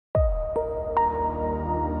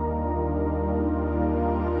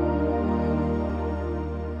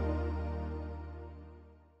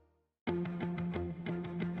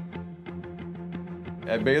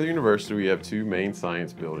At Baylor University, we have two main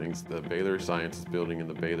science buildings, the Baylor Sciences Building and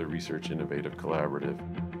the Baylor Research Innovative Collaborative.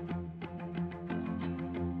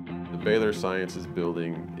 The Baylor Sciences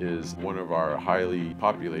Building is one of our highly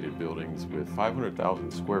populated buildings with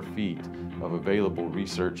 500,000 square feet of available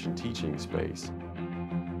research and teaching space.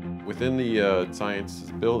 Within the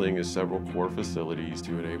Sciences Building is several core facilities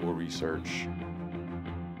to enable research.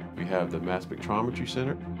 We have the Mass Spectrometry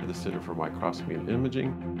Center, the Center for Microscopy and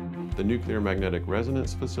Imaging, the Nuclear Magnetic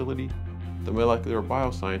Resonance Facility, the Molecular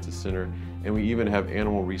Biosciences Center, and we even have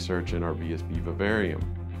animal research in our BSB vivarium.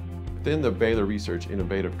 Within the Baylor Research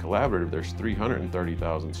Innovative Collaborative, there's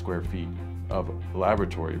 330,000 square feet of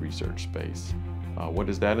laboratory research space. What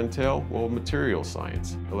does that entail? Well, materials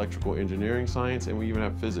science, electrical engineering science, and we even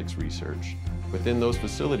have physics research. Within those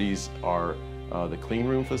facilities are the clean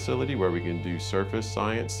room facility where we can do surface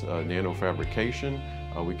science,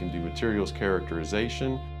 nanofabrication, we can do materials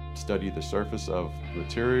characterization, study the surface of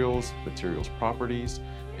materials, materials properties,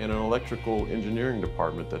 and an electrical engineering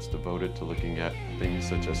department that's devoted to looking at things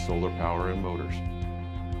such as solar power and motors.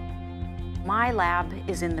 My lab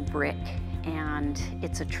is in the brick, and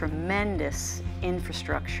it's a tremendous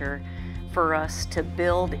infrastructure for us to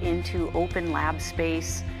build into open lab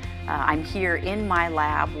space. I'm here in my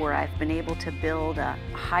lab where I've been able to build a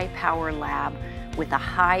high power lab with a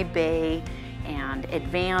high bay and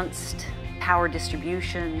advanced power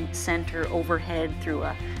distribution center overhead through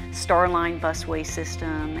a Starline busway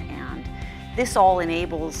system, and this all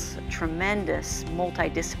enables tremendous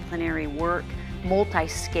multidisciplinary work,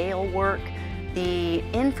 multi-scale work. The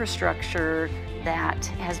infrastructure that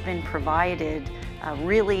has been provided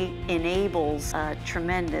really enables a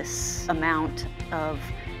tremendous amount of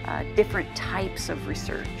different types of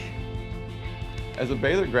research. As a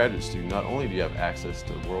Baylor graduate student, not only do you have access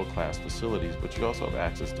to world-class facilities, but you also have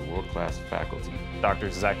access to world-class faculty. Dr.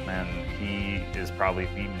 Zekman, he is probably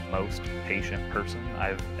the most patient person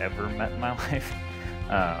I've ever met in my life.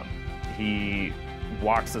 He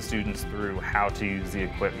walks the students through how to use the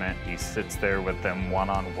equipment. He sits there with them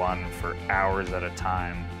one-on-one for hours at a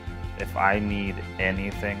time. If I need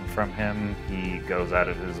anything from him, he goes out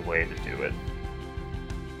of his way to do it.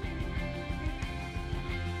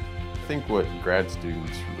 I think what grad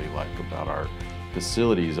students really like about our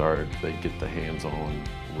facilities are they get the hands-on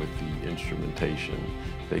with the instrumentation.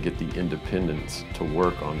 They get the independence to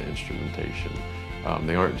work on the instrumentation.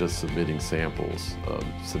 They aren't just submitting samples,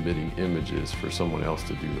 submitting images for someone else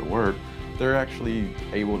to do the work. They're actually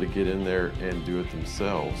able to get in there and do it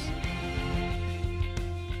themselves.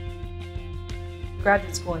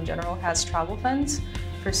 Graduate school in general has travel funds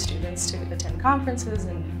for students to attend conferences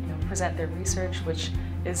and present their research, which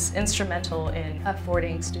is instrumental in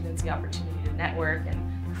affording students the opportunity to network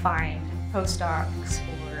and find postdocs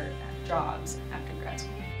or jobs after grad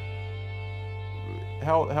school.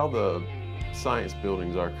 How the science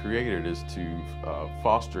buildings are created is to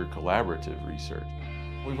foster collaborative research.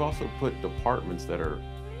 We've also put departments that are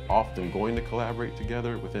often going to collaborate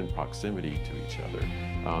together within proximity to each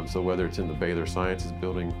other. So whether it's in the Baylor Sciences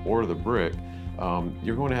Building or the Brick,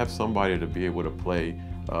 you're going to have somebody to be able to play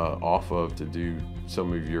off of to do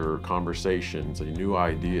some of your conversations and new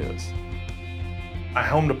ideas. My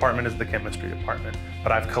home department is the chemistry department,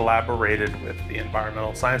 but I've collaborated with the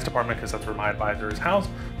environmental science department because that's where my advisor is housed.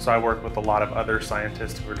 So I work with a lot of other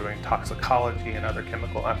scientists who are doing toxicology and other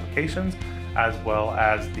chemical applications, as well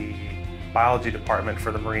as the biology department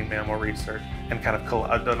for the marine mammal research, and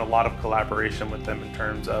I've done a lot of collaboration with them in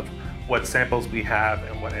terms of what samples we have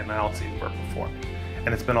and what analyses we're performing.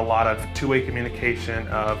 And it's been a lot of two-way communication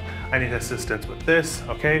of, I need assistance with this,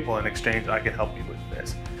 okay, well in exchange I can help you with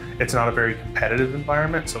this. It's not a very competitive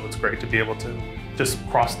environment, so it's great to be able to just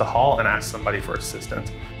cross the hall and ask somebody for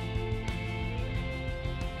assistance.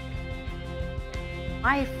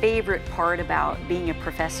 My favorite part about being a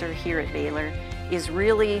professor here at Baylor is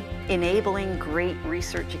really enabling great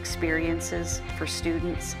research experiences for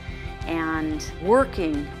students and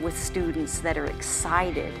working with students that are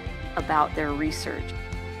excited about their research.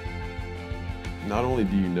 Not only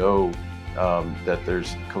do you know that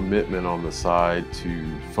there's commitment on the side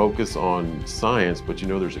to focus on science, but you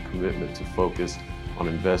know there's a commitment to focus on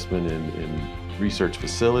investment in research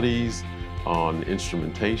facilities, on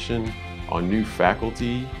instrumentation, on new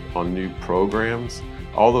faculty, on new programs.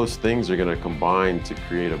 All those things are going to combine to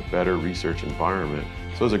create a better research environment.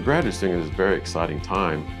 So as a graduate student, it's a very exciting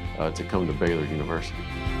time to come to Baylor University.